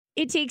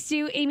It Takes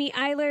Two, Amy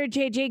Eiler,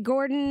 JJ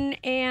Gordon,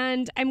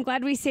 and I'm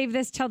glad we saved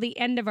this till the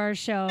end of our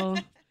show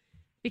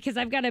because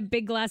I've got a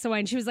big glass of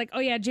wine. She was like, oh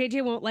yeah,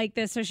 JJ won't like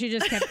this, so she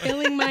just kept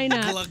filling mine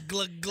up. Glug,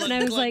 glug, glug, and I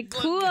was glug, like,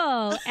 glug.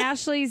 cool.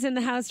 Ashley's in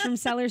the house from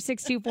Cellar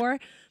 624.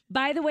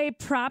 By the way,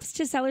 props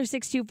to Cellar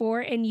 624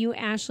 and you,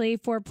 Ashley,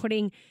 for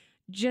putting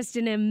just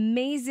an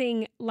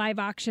amazing live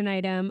auction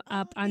item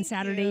up on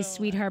Saturday's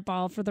Sweetheart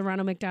Ball for the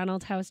Ronald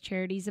McDonald House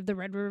Charities of the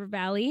Red River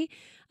Valley.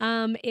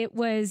 It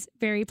was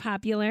very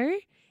popular,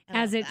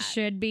 as it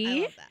should be.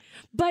 I love that.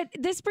 But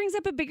this brings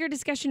up a bigger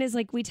discussion is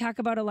like we talk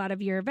about a lot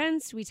of your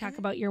events. We talk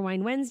about your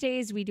Wine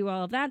Wednesdays. We do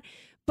all of that.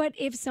 But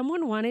if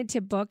someone wanted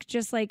to book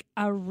just like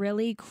a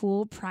really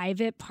cool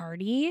private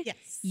party,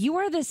 Yes. you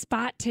are the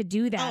spot to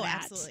do that Oh,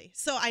 at. absolutely.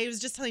 So I was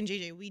just telling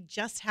JJ, we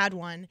just had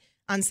one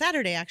on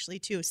Saturday, actually,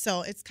 too.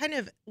 So it's kind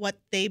of what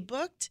they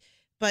booked,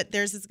 but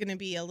theirs is going to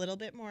be a little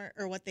bit more,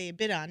 or what they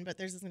bid on, but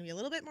theirs is going to be a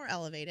little bit more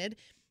elevated.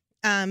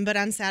 But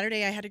on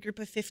Saturday, I had a group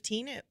of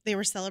 15. They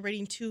were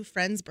celebrating 2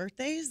 friends'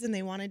 birthdays, and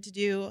they wanted to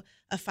do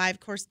a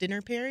 5-course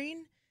dinner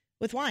pairing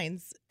with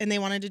wines. And they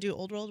wanted to do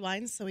old world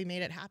wines, so we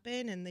made it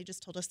happen, and they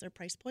just told us their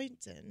price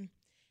point,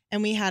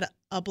 and we had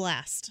a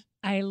blast.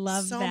 I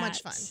love so that.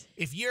 much fun.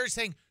 If you're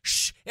saying,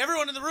 shh,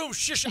 everyone in the room,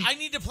 shush, I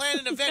need to plan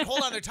an event.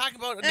 Hold on, they're talking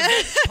about an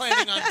event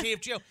planning on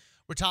KFGO.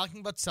 We're talking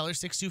about Cellar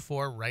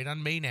 624 right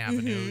on Main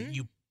Avenue.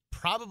 You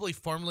probably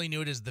formerly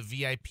knew it as the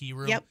VIP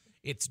room. Yep.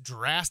 It's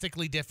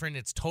drastically different.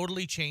 It's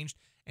totally changed,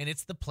 and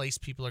it's the place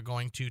people are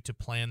going to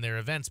plan their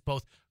events,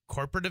 both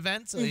corporate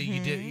events. You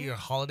did your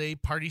holiday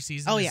party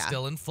season is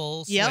still in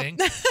full swing.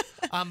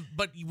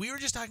 But we were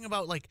just talking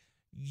about like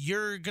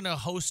you're gonna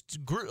host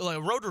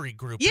a Rotary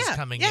group is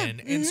coming in,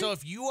 and so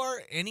if you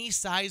are any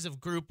size of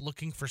group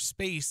looking for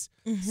space,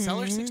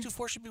 Cellar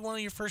 624 should be one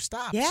of your first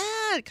stops.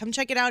 Yeah, come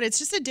check it out. It's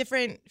just a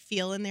different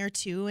feel in there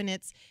too, and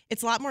it's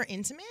a lot more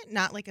intimate,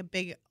 not like a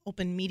big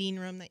open meeting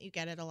room that you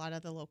get at a lot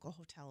of the local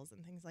hotels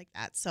and things like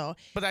that. So,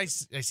 but I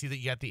see that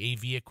you got the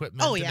AV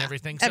equipment and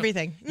everything. So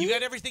everything. You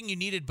got everything you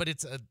needed, but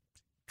it's a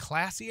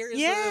classier is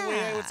the way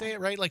I would say it,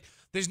 right? Like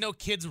there's no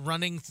kids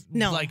running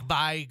like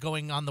by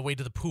going on the way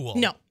to the pool.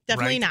 No,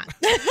 definitely right? not.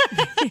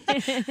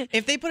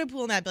 If they put a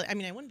pool in that building, I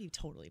mean, I wouldn't be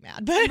totally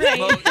mad, but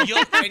well, you'll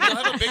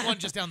have a big one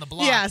just down the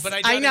block. Yes, but I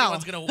I doubt know.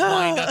 anyone's going to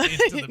wind up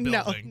into the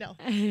building. No.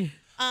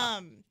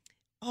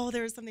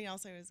 There was something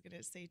else I was going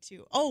to say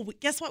too. Oh,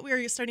 guess what we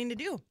are starting to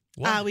do?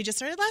 What? We just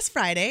started last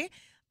Friday.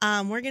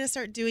 We're going to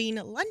start doing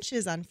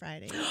lunches on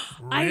Friday.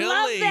 I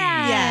love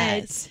that.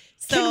 Yes.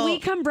 Can we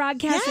come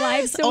broadcast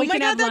live so we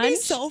can have that'd lunch?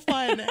 be so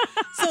fun.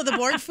 So the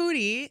board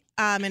foodie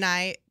and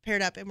I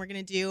paired up, and we're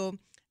going to do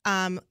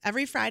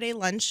every Friday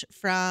lunch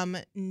from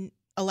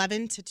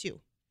 11 to 2.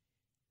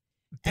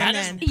 That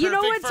And is You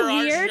know perfect what's for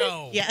our weird?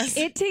 show. Yes.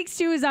 It Takes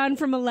Two is on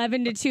from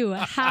 11 to 2.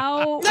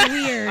 How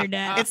weird.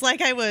 It's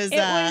like I was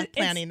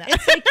planning that.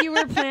 It's like you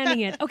were planning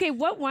it. Okay,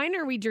 what wine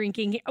are we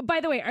drinking? Oh, by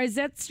the way, is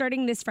that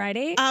starting this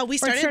Friday? We Or it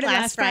started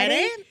last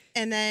Friday.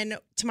 And then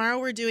tomorrow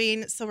we're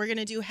going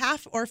to do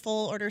half or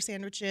full order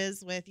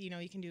sandwiches with, you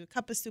can do a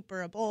cup of soup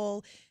or a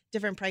bowl,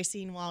 different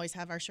pricing. We'll always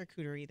have our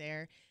charcuterie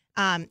there.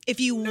 If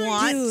you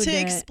want to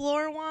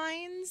explore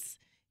wines,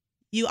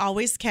 you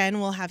always can.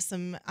 We'll have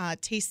some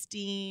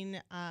tasting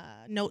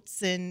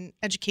notes and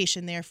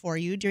education there for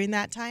you during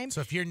that time.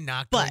 So if you're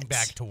not going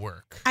back to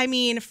work. I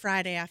mean,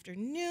 Friday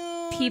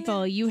afternoon.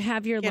 People, you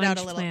have your Get lunch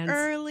out a little plans.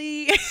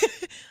 early.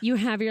 You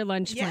have your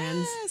lunch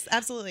plans. Yes,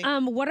 absolutely.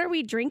 What are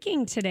we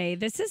drinking today?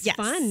 This is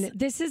fun.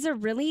 This is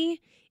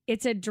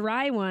it's a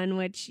dry one,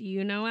 which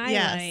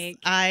I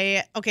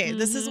like.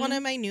 This is one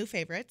of my new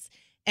favorites.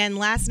 And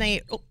last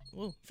night,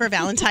 for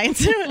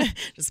Valentine's,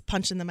 just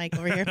punching the mic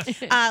over here.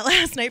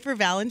 Last night for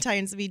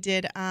Valentine's, we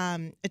did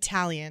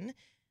Italian.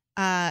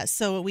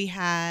 So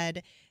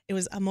it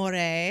was Amore,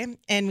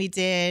 and we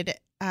did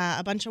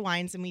a bunch of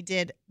wines, and we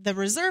did the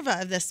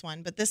Reserva of this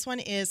one. But this one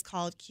is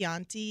called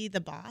Chianti,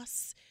 the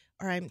Boss.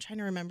 Or I'm trying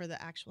to remember the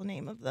actual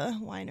name of the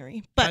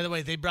winery. But by the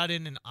way, they brought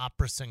in an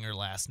opera singer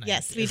last night.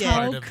 Yes, we as did.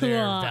 part How of their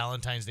cool.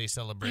 Valentine's Day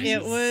celebration.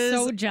 It was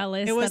so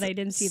jealous that I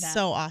didn't see that.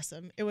 So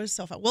awesome. It was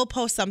so fun. We'll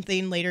post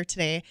something later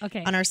today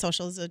on our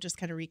socials, just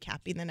kind of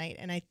recapping the night.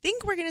 And I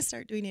think we're going to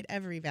start doing it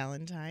every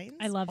Valentine's.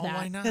 I love that.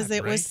 Why not? Because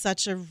it was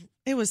such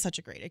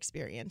a great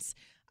experience.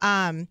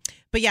 But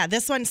yeah,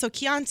 this one. So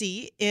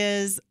Chianti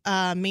is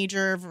a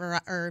major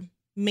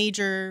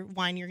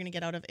wine you're going to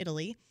get out of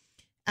Italy.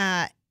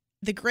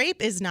 The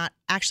grape is not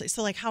actually,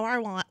 so like how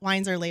our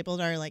wines are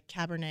labeled are like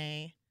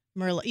Cabernet,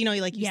 Merlot,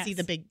 you see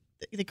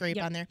the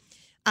grape on there.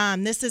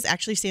 This is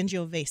actually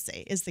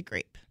Sangiovese is the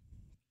grape.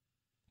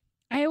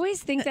 I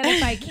always think that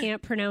if I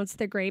can't pronounce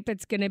the grape,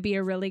 it's going to be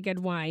a really good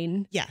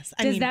wine. Yes.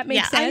 Does that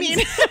make sense? I mean,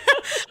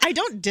 I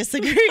don't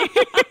disagree.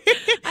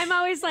 I'm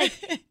always like,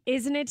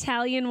 is an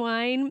Italian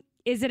wine,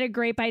 is it a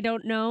grape I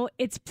don't know?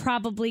 It's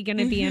probably going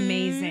to be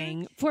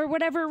amazing. For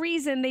whatever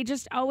reason, they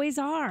just always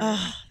are.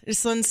 Oh,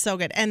 this one's so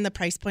good. And the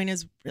price point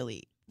is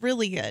really,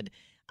 really good.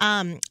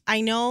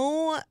 I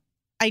know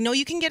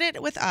you can get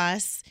it with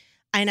us.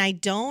 And I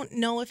don't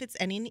know if it's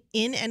in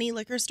any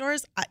liquor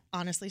stores.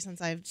 Honestly,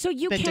 since I've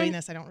been doing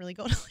this, I don't really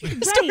go to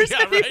liquor stores.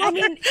 Yeah, right. I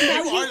mean, you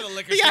are the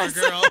liquor store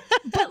girl.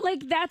 But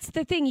like that's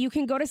the thing. You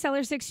can go to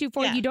Cellar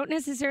 624. You don't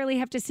necessarily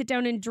have to sit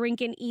down and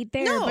drink and eat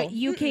there, but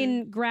you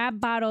can grab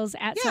bottles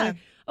at Cellar.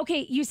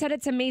 Okay, you said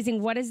it's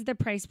amazing. What is the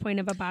price point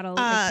of a bottle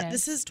like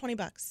this? This is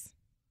 $20.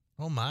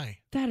 Oh my.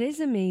 That is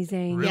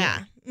amazing. Really?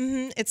 Yeah.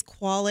 It's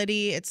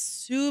quality. It's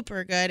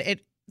super good.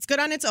 It's good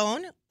on its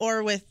own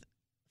or with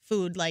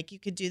food. Like you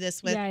could do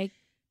this with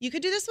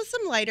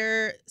some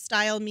lighter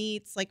style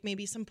meats, like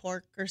maybe some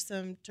pork or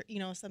some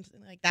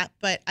something like that.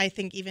 But I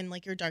think even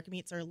like your dark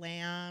meats or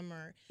lamb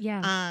or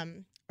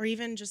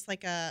even just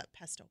like a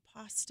pesto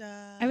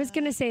pasta. I was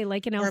gonna say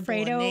like an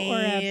Alfredo or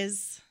a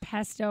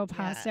pesto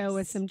pasta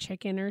with some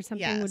chicken or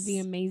something would be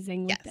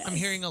amazing with this. I'm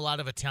hearing a lot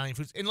of Italian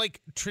foods, and like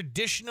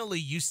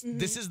traditionally,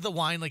 this is the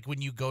wine like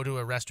when you go to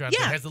a restaurant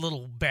that has a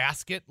little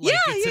basket, like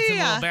it sits in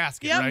a little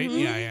basket, right?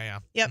 Yeah.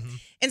 Yep.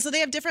 And so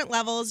they have different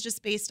levels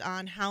just based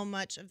on how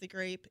much of the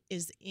grape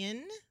is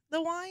in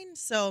the wine.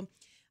 So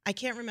I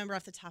can't remember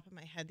off the top of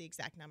my head the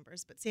exact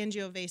numbers, but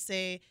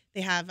Sangiovese,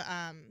 they have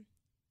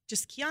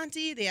just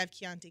Chianti. They have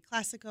Chianti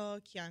Classico,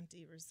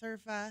 Chianti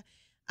Reserva,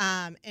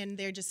 and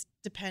they just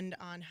depend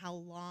on how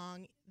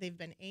long they've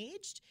been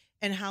aged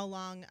and how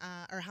long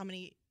or how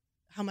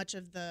much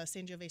of the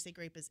Sangiovese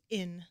grape is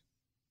in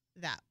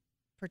that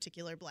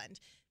particular blend.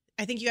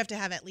 I think you have to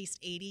have at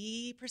least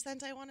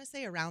 80%, I want to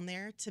say, around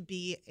there to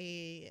be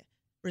a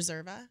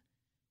Reserva,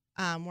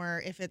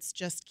 where if it's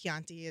just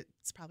Chianti,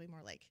 it's probably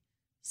more like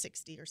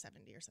 60 or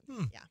 70 or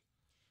something. Yeah.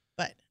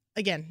 But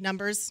again,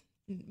 numbers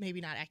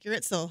maybe not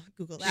accurate, so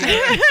Google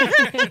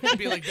that.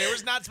 Be like, there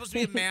was not supposed to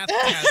be a math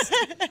test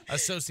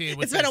associated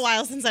with It's been a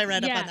while since I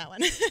read up on that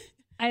one.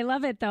 I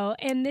love it, though.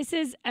 And this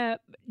is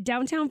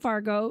downtown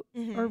Fargo,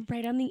 or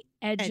right on the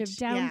edge of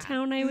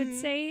downtown, I would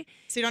say.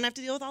 So you don't have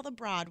to deal with all the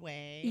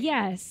Broadway.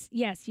 Yes.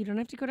 You don't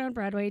have to go down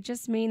Broadway,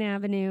 just Main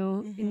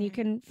Avenue, and you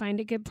can find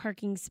a good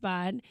parking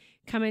spot.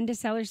 Come into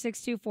Cellar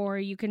 624.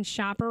 You can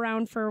shop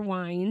around for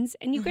wines,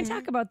 and you can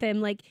talk about them.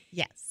 Like,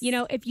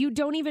 if you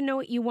don't even know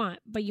what you want,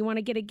 but you want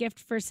to get a gift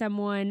for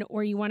someone,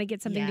 or you want to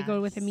get something to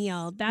go with a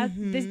meal,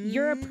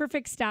 you're a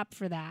perfect stop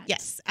for that.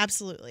 Yes,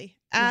 absolutely.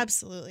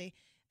 Absolutely.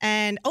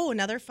 And,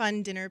 another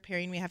fun dinner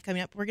pairing we have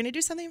coming up. We're going to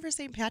do something for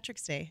St.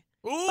 Patrick's Day.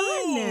 Ooh.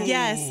 Fun.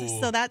 Yes.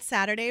 So that's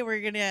Saturday.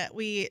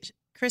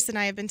 Chris and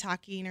I have been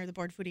talking, or the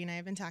board foodie and I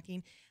have been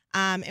talking,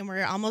 and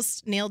we're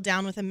almost nailed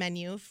down with a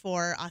menu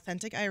for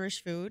authentic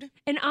Irish food.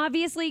 And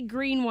obviously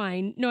green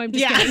wine. No, I'm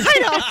just kidding. I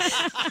know.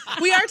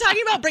 We are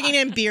talking about bringing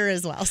in beer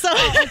as well. So,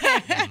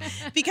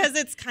 because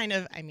it's kind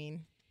of,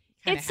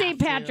 it's St.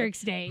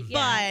 Patrick's Day.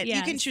 But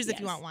you can choose if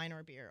you want wine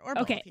or beer or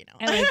both, I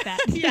like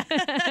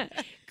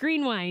that.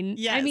 Green wine.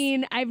 Yes.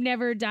 I've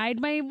never dyed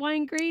my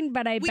wine green,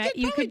 but I bet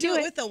you could do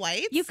it with the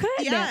whites. You could.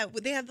 Yeah,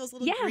 they have those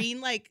little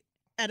green, like,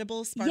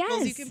 edible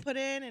sparkles you can put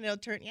in, and it'll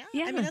turn,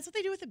 that's what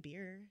they do with a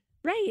beer.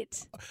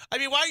 Right. Why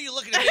are you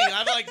looking at me?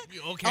 I'm like,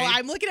 okay. Oh,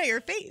 I'm looking at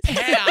your face.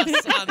 Pass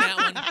on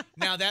that one.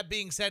 Now, that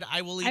being said,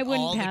 I will eat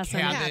all the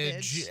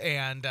cabbage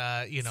and,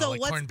 so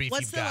like corned beef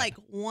what's the,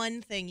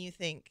 one thing you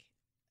think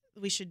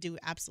we should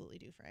absolutely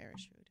do for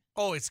Irish food?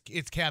 Oh, it's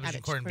cabbage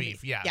and corned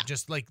beef. Yeah.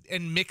 Just like,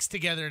 and mixed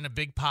together in a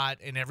big pot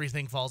and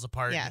everything falls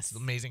apart. Yes. It's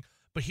amazing.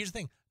 But here's the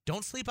thing.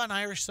 Don't sleep on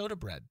Irish soda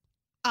bread.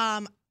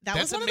 That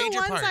was one of the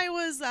ones I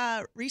was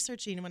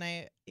researching when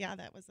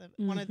that was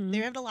one of, they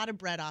have a lot of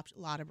bread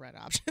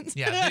options.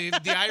 Yeah.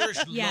 The Irish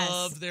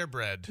love their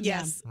bread.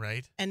 Yes.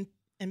 Right. And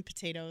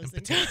potatoes. And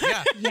potatoes.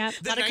 Yeah. Yep.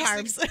 A lot of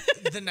carbs.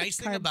 The nice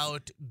thing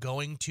about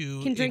going to...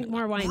 You can drink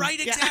more wine. Right,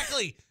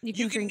 exactly. You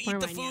can drink eat more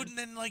the wine, food and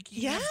then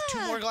you have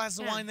 2 more glasses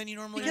of wine than you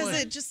normally would.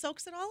 Because it just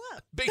soaks it all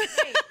up.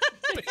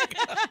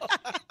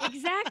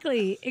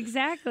 Exactly.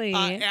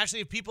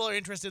 Ashley, if people are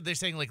interested, they're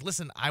saying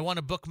listen, I want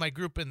to book my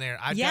group in there.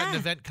 I've got an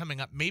event coming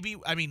up. Maybe,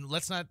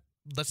 let's not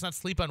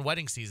sleep on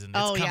wedding season.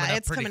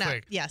 It's coming up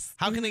quick. Yes.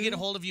 How can they get a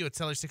hold of you at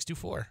Cellar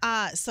 624?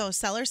 So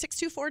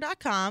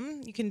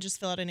cellar624.com. You can just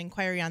fill out an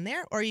inquiry on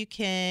there, or you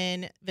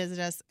can visit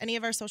us any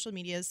of our social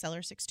medias,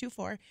 Cellar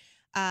 624.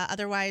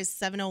 Otherwise,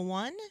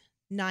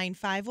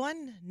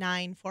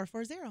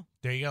 701-951-9440.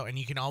 There you go. And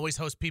you can always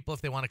host people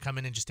if they want to come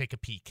in and just take a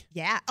peek.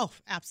 Yeah. Oh,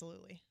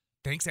 absolutely.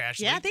 Thanks,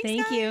 Ashley. Yeah, thanks,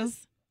 Thank you.